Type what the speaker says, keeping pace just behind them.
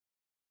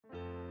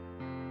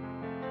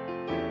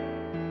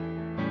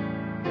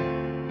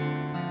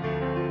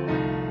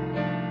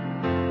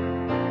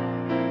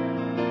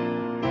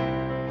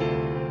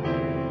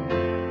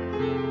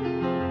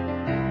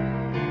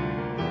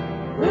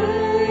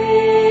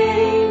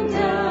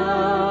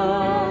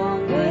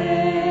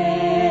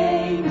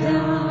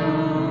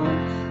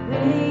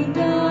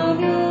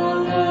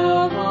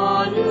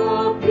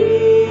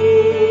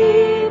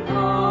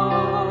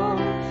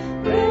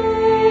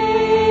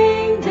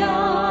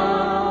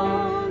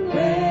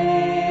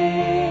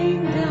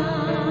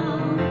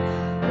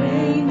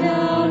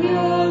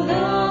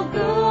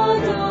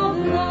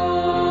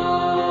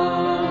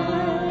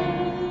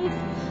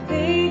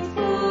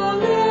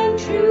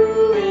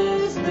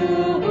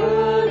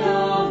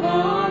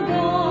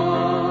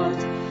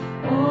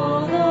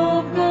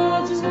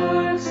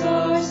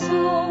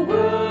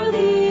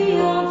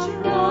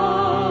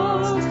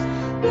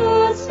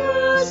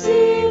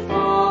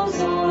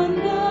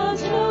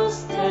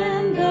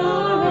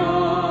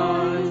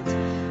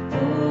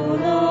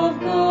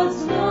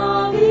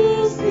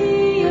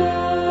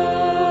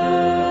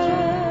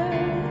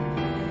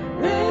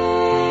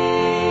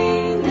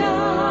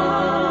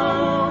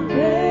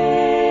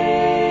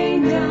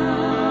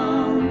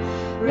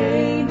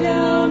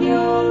down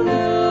your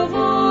love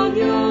on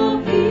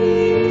your people.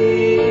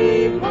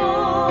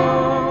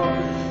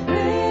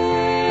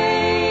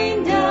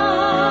 Rain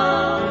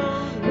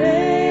down,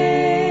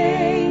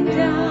 rain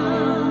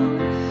down,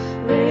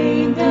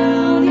 rain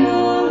down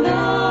your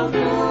love,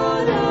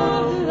 God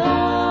of light.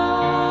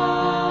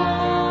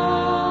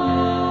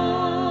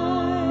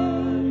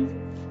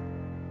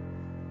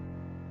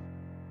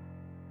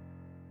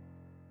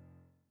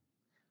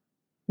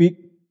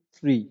 Week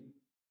 3,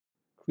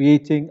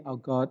 Creating our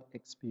God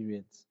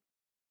Experience.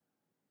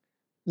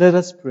 Let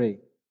us pray.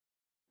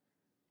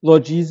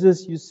 Lord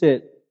Jesus, you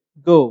said,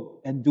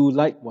 "Go and do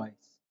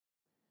likewise."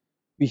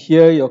 We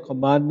hear your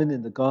commandment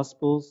in the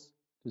Gospels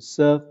to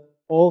serve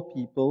all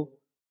people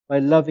by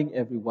loving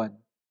everyone.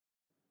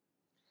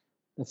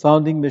 The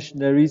founding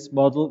missionaries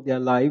modeled their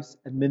lives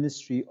and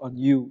ministry on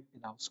you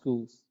in our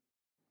schools.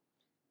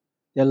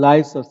 Their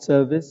lives of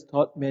service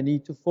taught many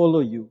to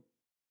follow you,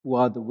 who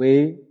are the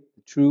way,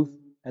 the truth,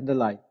 and the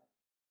life.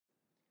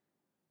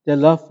 Their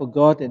love for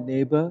God and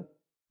neighbor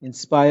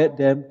inspired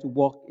them to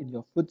walk in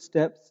your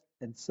footsteps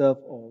and serve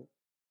all.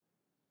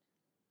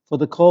 For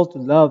the call to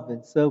love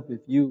and serve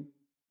with you,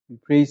 we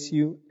praise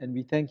you and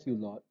we thank you,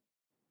 Lord.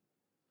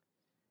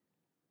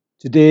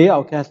 Today,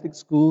 our Catholic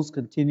schools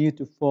continue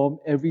to form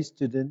every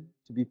student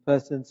to be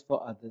persons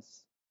for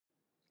others,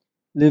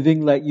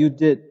 living like you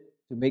did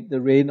to make the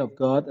reign of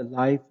God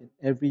alive in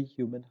every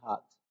human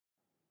heart.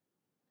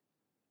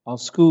 Our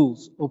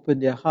schools open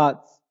their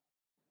hearts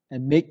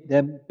and make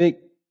them big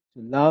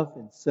to love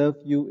and serve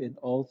you in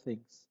all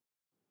things.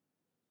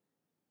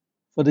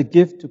 For the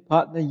gift to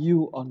partner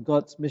you on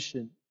God's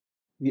mission,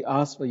 we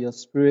ask for your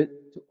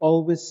Spirit to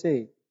always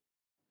say,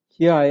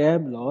 "Here I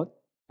am, Lord,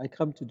 I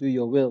come to do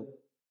your will."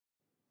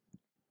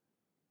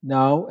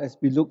 Now, as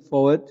we look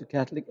forward to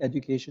Catholic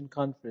Education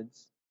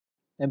Conference,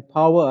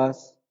 empower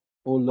us,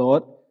 O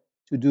Lord,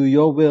 to do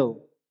your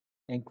will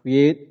and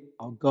create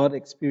our God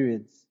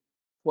experience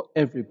for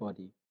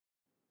everybody.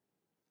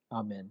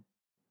 Amen.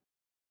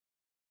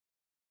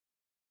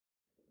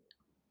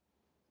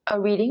 A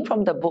reading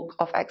from the book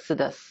of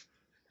Exodus.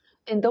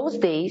 In those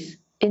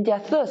days, in their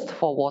thirst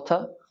for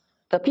water,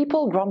 the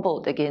people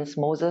grumbled against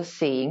Moses,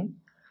 saying,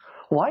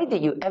 "Why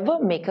did you ever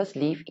make us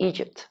leave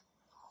Egypt?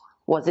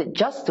 Was it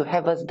just to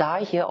have us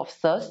die here of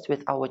thirst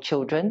with our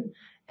children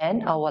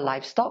and our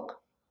livestock?"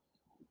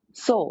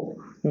 So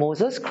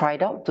Moses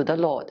cried out to the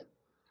Lord,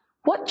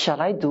 "What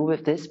shall I do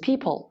with this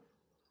people?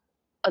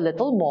 A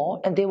little more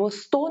and they will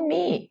stone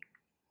me."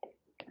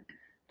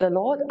 The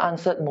Lord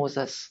answered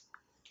Moses,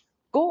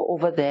 "Go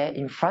over there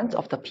in front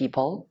of the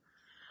people,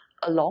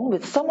 along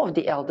with some of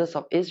the elders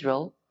of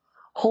Israel,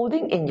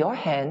 holding in your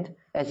hand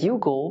as you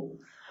go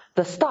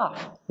the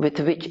staff with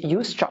which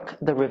you struck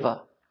the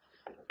river.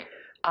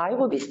 I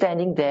will be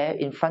standing there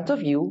in front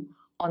of you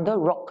on the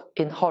rock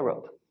in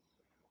Horeb.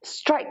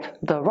 Strike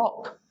the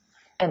rock,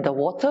 and the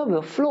water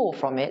will flow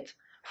from it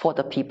for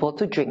the people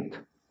to drink."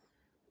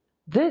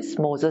 This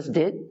Moses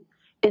did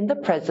in the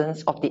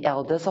presence of the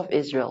elders of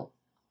Israel.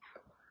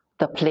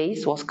 The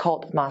place was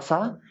called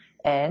Massah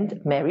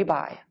and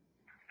Meribah,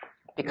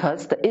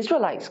 because the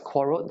Israelites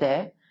quarreled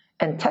there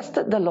and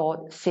tested the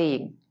Lord,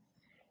 saying,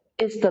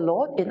 "Is the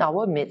Lord in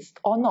our midst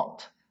or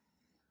not?"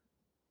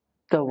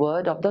 The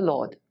word of the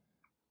Lord.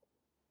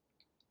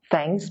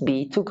 Thanks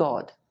be to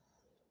God.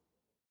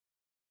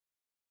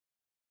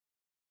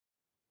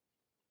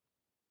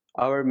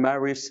 Our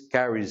Marist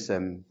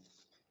charism.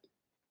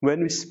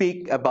 When we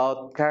speak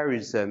about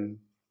charism,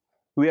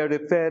 we are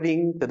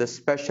referring to the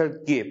special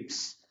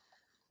gifts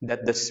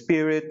that the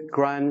Spirit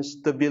grants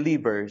to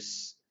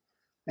believers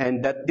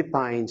and that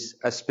defines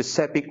a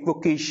specific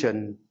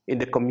vocation in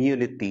the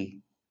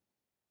community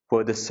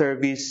for the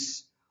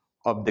service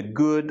of the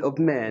good of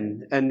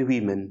men and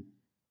women.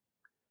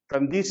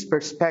 From this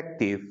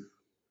perspective,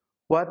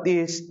 what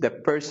is the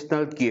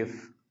personal gift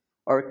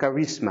or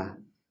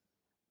charisma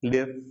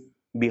left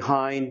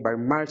behind by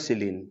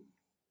Marceline?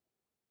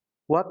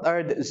 What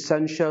are the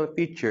essential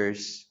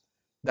features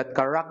that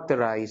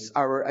characterize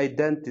our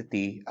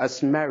identity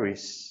as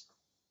Marist?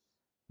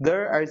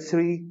 There are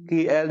 3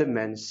 key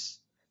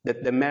elements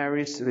that the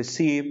Marist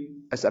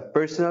receive as a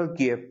personal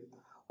gift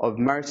of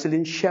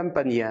Marceline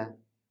Champagne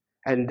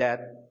and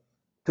that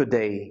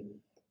today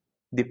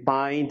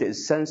define the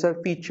essential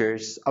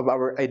features of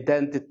our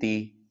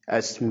identity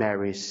as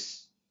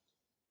Marist.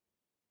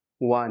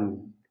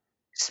 1.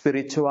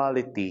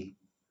 Spirituality.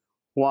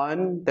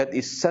 One that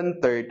is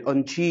centered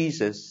on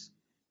Jesus,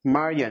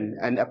 Marian,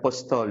 and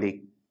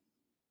Apostolic.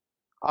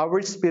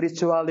 Our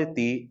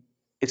spirituality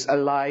is a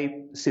life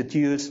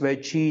seduced by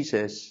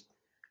Jesus,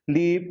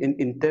 live in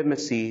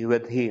intimacy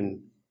with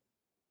Him.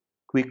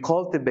 We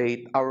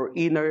cultivate our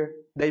inner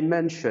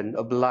dimension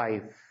of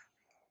life,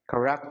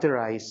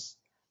 characterized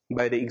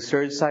by the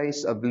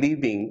exercise of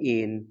living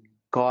in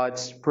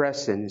God's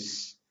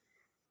presence,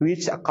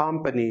 which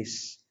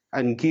accompanies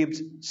and gives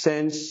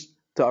sense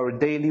to our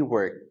daily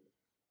work.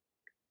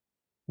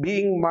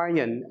 Being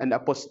Marian and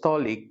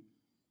Apostolic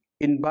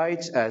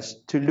invites us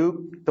to look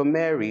to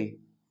Mary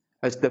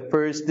as the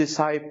first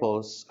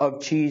disciples of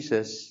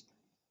Jesus,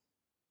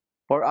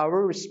 For our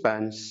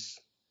response,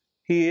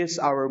 He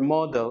is our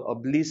model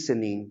of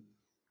listening,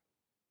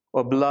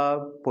 of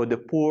love for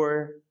the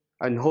poor,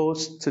 and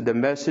host to the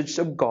message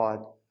of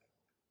God.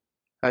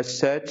 As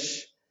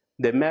such,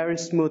 the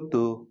Maris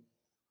Mutu,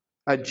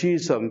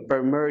 Agisum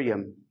per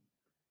Mariam,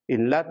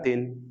 in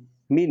Latin,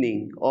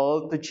 meaning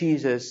all to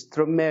Jesus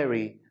through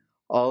Mary,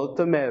 all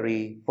to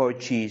Mary for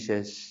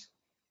Jesus.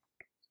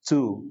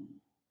 2.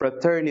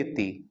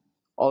 Fraternity,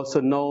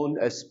 also known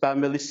as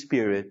family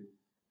spirit.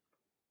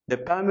 The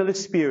family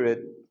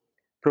spirit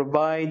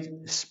provides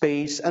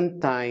space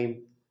and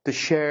time to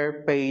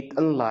share faith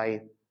and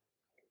life.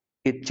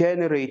 It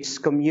generates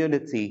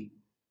community.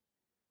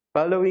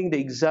 Following the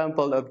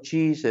example of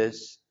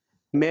Jesus,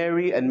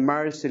 Mary and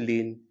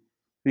Marceline,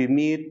 we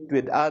meet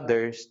with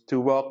others to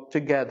walk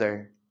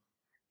together,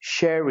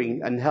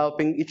 sharing and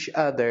helping each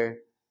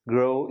other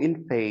grow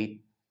in faith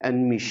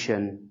and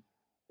mission.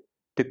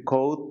 To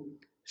quote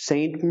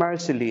Saint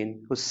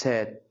Marceline, who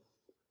said,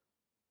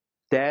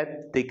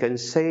 "That they can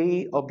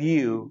say of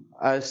you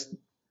as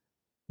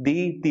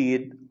they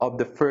did of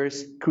the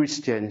first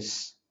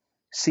Christians,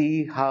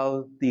 see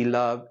how they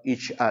love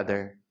each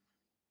other."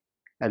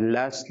 And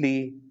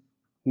lastly,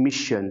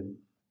 mission.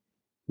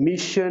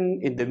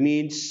 Mission in the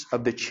midst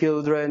of the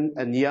children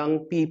and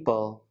young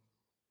people.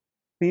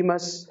 We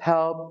must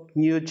help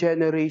new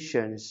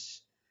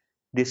generations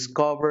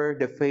discover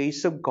the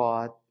face of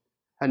God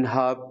and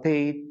have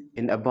faith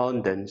in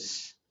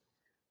abundance.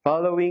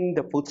 Following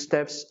the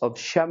footsteps of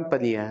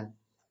Champagne,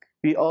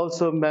 we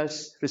also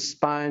must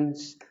respond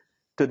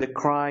to the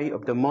cry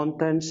of the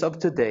mountains of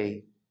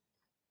today.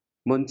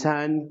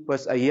 Montan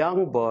was a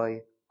young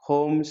boy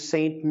whom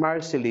Saint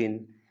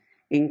Marceline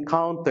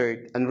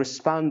encountered and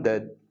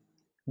responded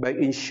by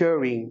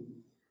ensuring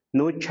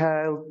no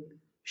child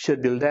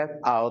should be left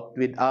out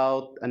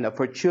without an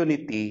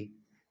opportunity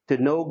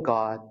to know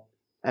God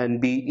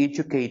and be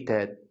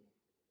educated.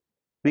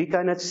 We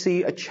cannot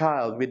see a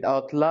child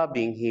without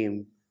loving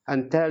him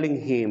and telling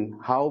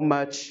him how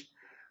much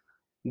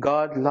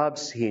God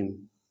loves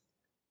him.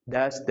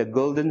 Thus, the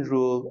golden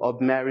rule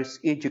of Mary's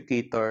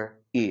educator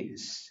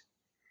is: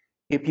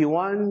 if you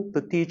want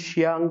to teach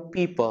young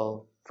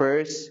people,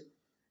 first,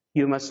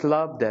 you must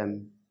love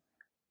them.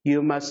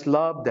 You must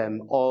love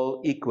them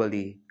all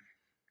equally.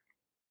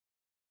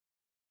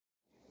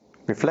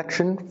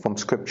 Reflection from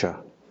Scripture.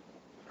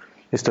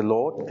 Is the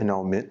Lord in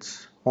our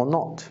midst or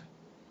not?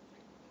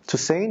 To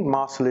Saint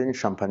Marceline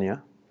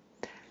Champagne,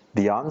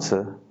 the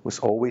answer was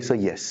always a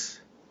yes.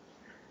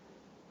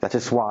 That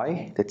is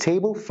why the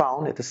table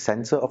found at the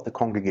center of the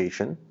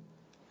congregation,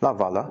 La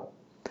Valla,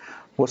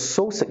 was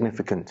so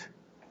significant,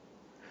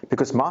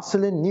 because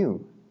Marceline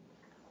knew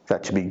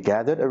that to be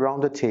gathered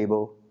around the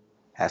table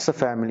as a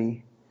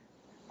family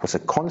was a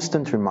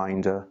constant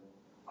reminder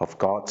of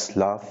God's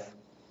love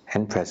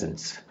and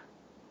presence.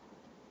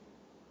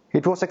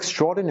 It was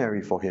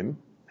extraordinary for him,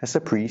 as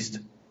a priest,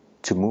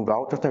 to move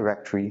out of the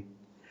rectory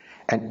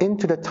and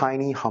into the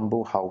tiny,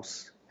 humble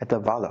house at the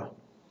Valla.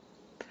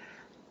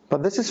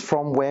 But this is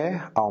from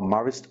where our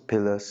Marist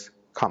pillars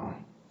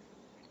come: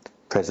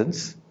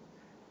 presence,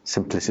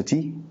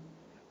 simplicity,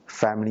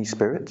 family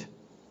spirit,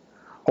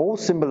 all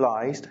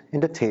symbolized in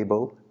the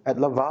table at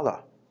La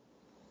Valla.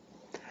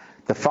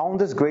 The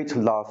founder's great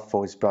love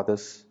for his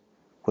brothers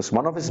was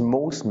one of his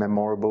most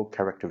memorable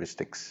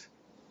characteristics.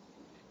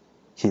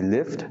 He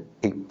lived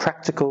a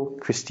practical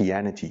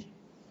Christianity.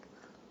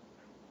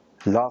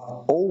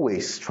 Love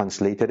always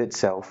translated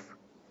itself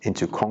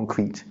into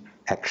concrete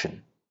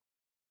action.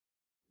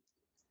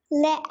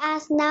 Let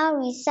us now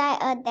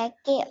recite a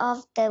decade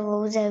of the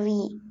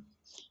Rosary.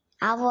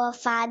 Our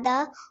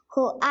Father,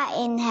 who art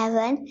in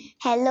heaven,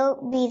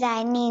 hallowed be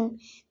thy name.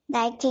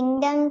 Thy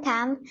kingdom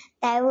come,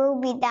 thy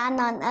will be done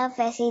on earth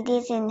as it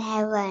is in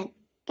heaven.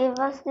 Give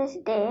us this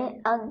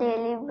day our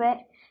daily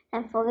bread,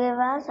 and forgive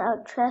us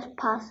our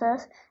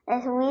trespasses,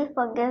 as we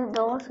forgive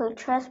those who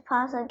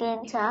trespass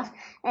against us.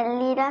 And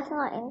lead us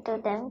not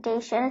into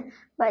temptation,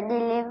 but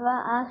deliver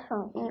us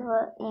from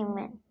evil.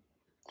 Amen.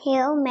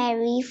 Hail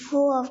Mary,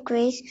 full of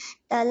grace,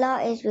 the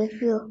Lord is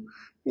with you.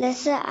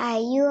 Blessed are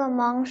you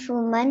amongst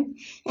women,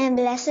 and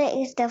blessed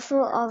is the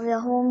fruit of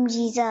your womb,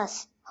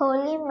 Jesus.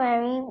 Holy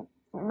Mary,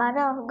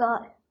 Mother of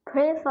God,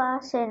 pray for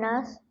us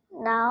sinners,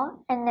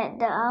 now and at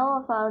the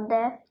hour of our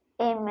death.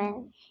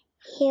 Amen.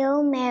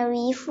 Hail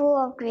Mary, full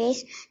of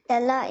grace, the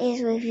Lord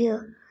is with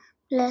you.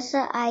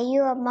 Blessed are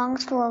you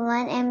amongst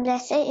women, and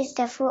blessed is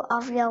the fruit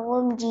of your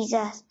womb,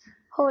 Jesus.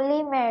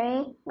 Holy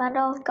Mary, Mother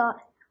of God,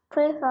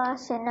 pray for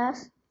us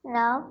sinners,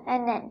 now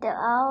and at the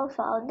hour of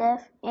our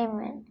death.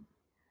 Amen.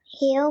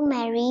 Hail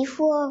Mary,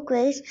 full of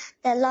grace,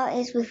 the Lord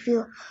is with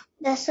you.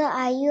 Blessed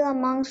are you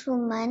amongst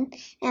women,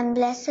 and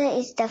blessed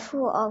is the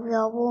fruit of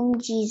your womb,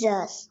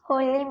 Jesus.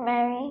 Holy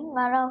Mary,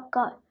 Mother of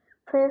God,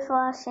 pray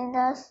for us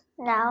sinners,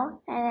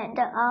 now and at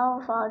the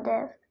hour of our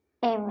death.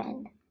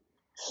 Amen.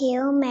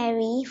 Hail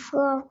Mary,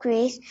 full of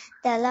grace,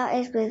 the Lord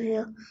is with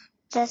you.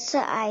 Blessed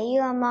are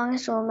you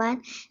amongst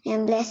women,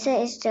 and blessed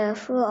is the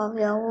fruit of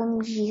your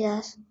womb,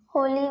 Jesus.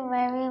 Holy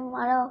Mary,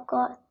 Mother of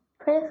God,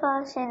 pray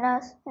for us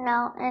sinners,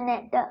 now and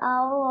at the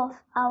hour of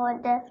our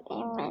death.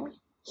 Amen.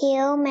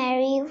 Hail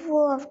Mary,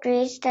 full of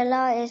grace, the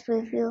Lord is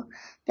with you.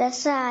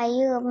 Blessed are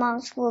you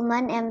amongst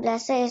women, and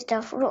blessed is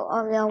the fruit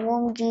of your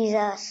womb,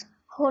 Jesus.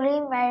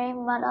 Holy Mary,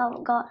 Mother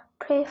of God,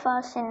 pray for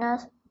us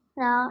sinners,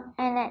 now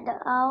and at the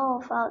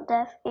hour of our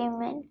death.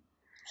 Amen.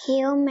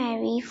 Hail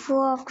Mary,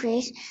 full of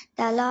grace,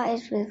 the Lord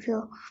is with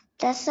you.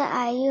 Blessed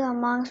are you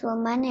amongst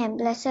women, and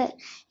blessed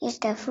is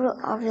the fruit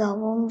of your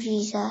womb,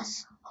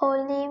 Jesus.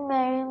 Holy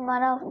Mary,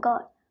 Mother of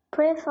God,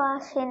 pray for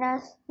us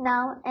sinners,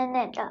 now and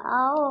at the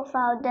hour of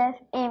our death.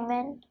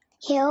 Amen.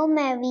 Hail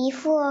Mary,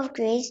 full of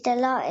grace, the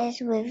Lord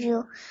is with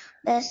you.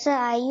 Blessed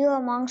are you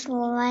amongst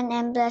women,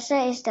 and blessed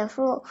is the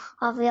fruit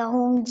of your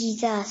womb,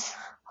 Jesus.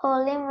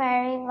 Holy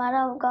Mary,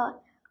 Mother of God,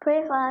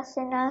 pray for us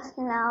sinners,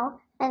 now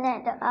and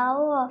at the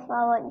hour of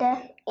our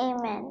death.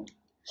 Amen.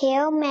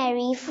 Hail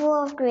Mary,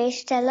 full of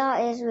grace, the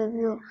Lord is with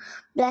you.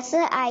 Blessed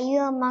are you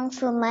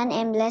amongst women,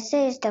 and blessed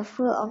is the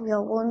fruit of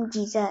your womb,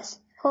 Jesus.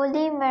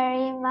 Holy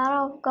Mary,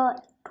 Mother of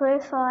God, pray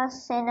for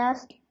us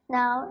sinners,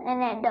 now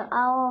and at the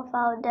hour of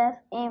our death.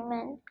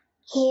 Amen.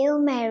 Hail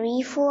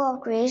Mary, full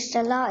of grace,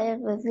 the Lord is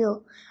with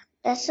you.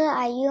 Blessed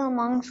are you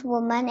amongst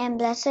women, and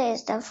blessed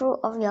is the fruit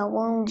of your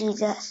womb,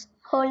 Jesus.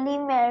 Holy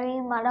Mary,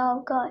 Mother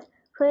of God,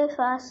 pray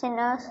for us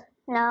sinners,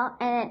 now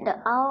and at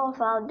the hour of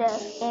our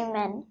death.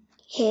 Amen.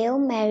 Hail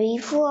Mary,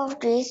 full of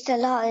grace, the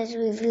Lord is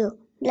with you.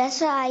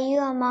 Blessed are you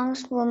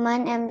amongst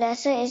women, and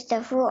blessed is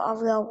the fruit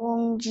of your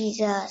womb,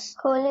 Jesus.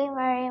 Holy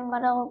Mary,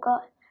 Mother of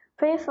God,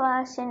 pray for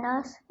us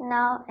sinners,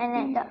 now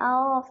and at the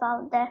hour of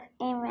our death.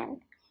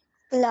 Amen.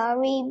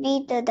 Glory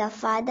be to the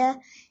Father,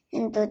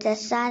 and to the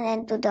Son,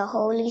 and to the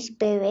Holy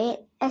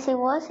Spirit, as it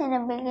was in the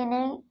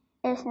beginning,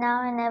 is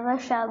now, and ever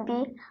shall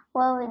be,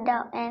 world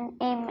without end.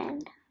 Amen.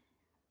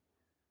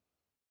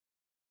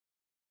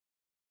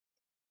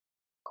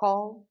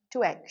 Call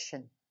to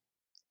action.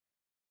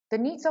 The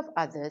needs of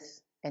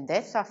others and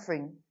their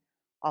suffering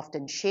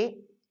often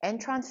shape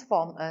and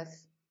transform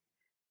us,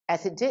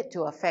 as it did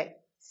to affect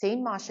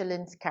Saint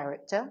Marcelline's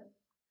character,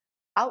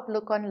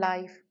 outlook on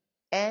life,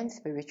 and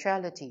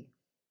spirituality.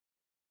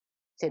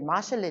 Saint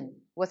Marcelline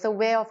was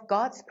aware of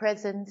God's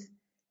presence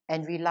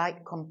and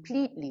relied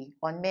completely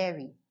on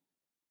Mary.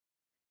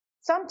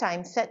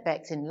 Sometimes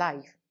setbacks in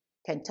life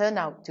can turn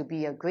out to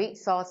be a great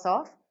source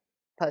of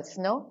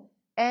personal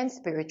and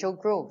spiritual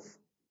growth.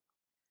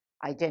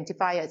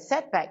 Identify a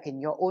setback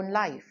in your own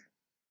life.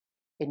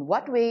 In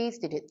what ways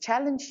did it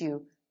challenge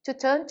you to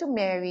turn to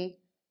Mary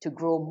to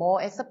grow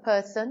more as a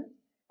person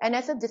and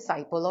as a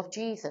disciple of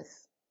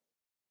Jesus?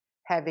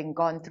 Having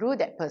gone through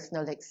that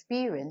personal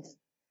experience,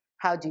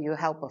 how do you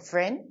help a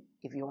friend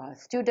if you are a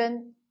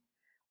student,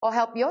 or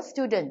help your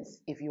students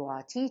if you are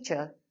a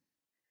teacher,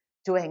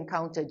 to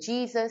encounter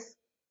Jesus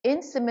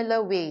in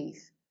similar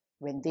ways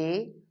when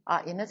they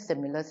are in a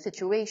similar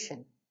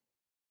situation?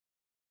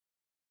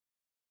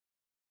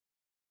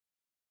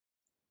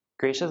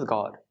 Gracious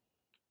God,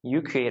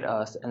 you create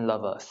us and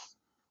love us.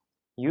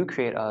 You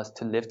create us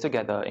to live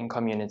together in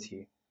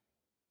community.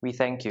 We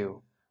thank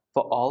you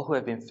for all who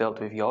have been filled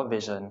with your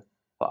vision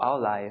for our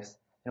lives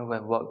and who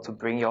have worked to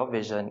bring your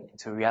vision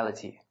into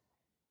reality.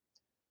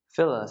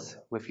 Fill us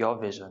with your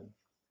vision.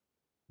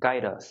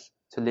 Guide us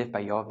to live by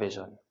your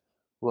vision,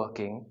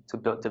 working to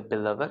build the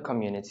beloved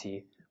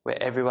community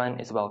where everyone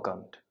is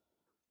welcomed,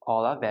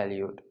 all are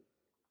valued,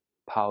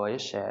 power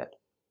is shared,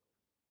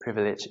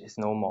 privilege is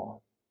no more,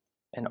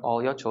 and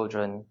all your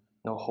children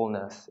know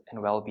wholeness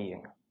and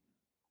well-being.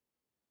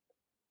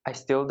 I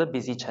still the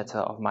busy chatter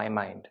of my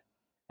mind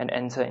and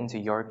enter into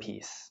your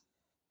peace.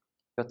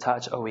 Your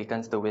touch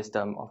awakens the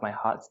wisdom of my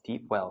heart's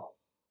deep well.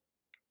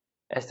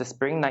 As the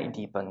spring night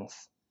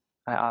deepens,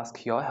 I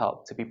ask your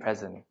help to be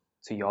present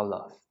to your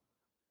love,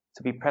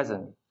 to be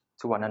present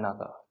to one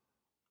another,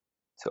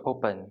 to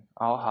open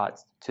our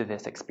hearts to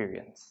this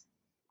experience.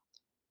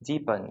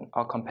 Deepen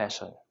our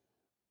compassion.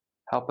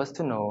 Help us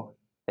to know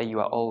that you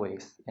are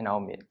always in our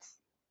midst.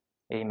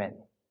 Amen.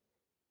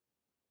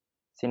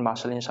 Saint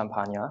Marcelline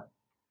Champagne,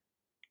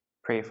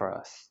 pray for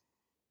us.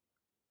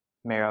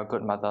 Mary, our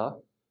good mother,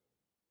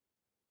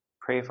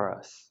 pray for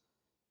us.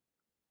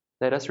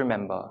 Let us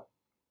remember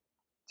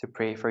to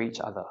pray for each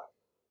other.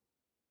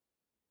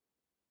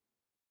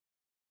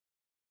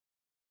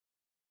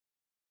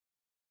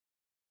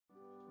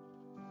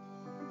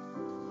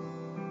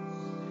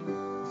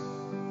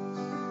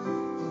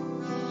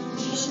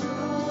 Je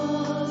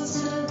crois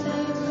ce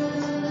père,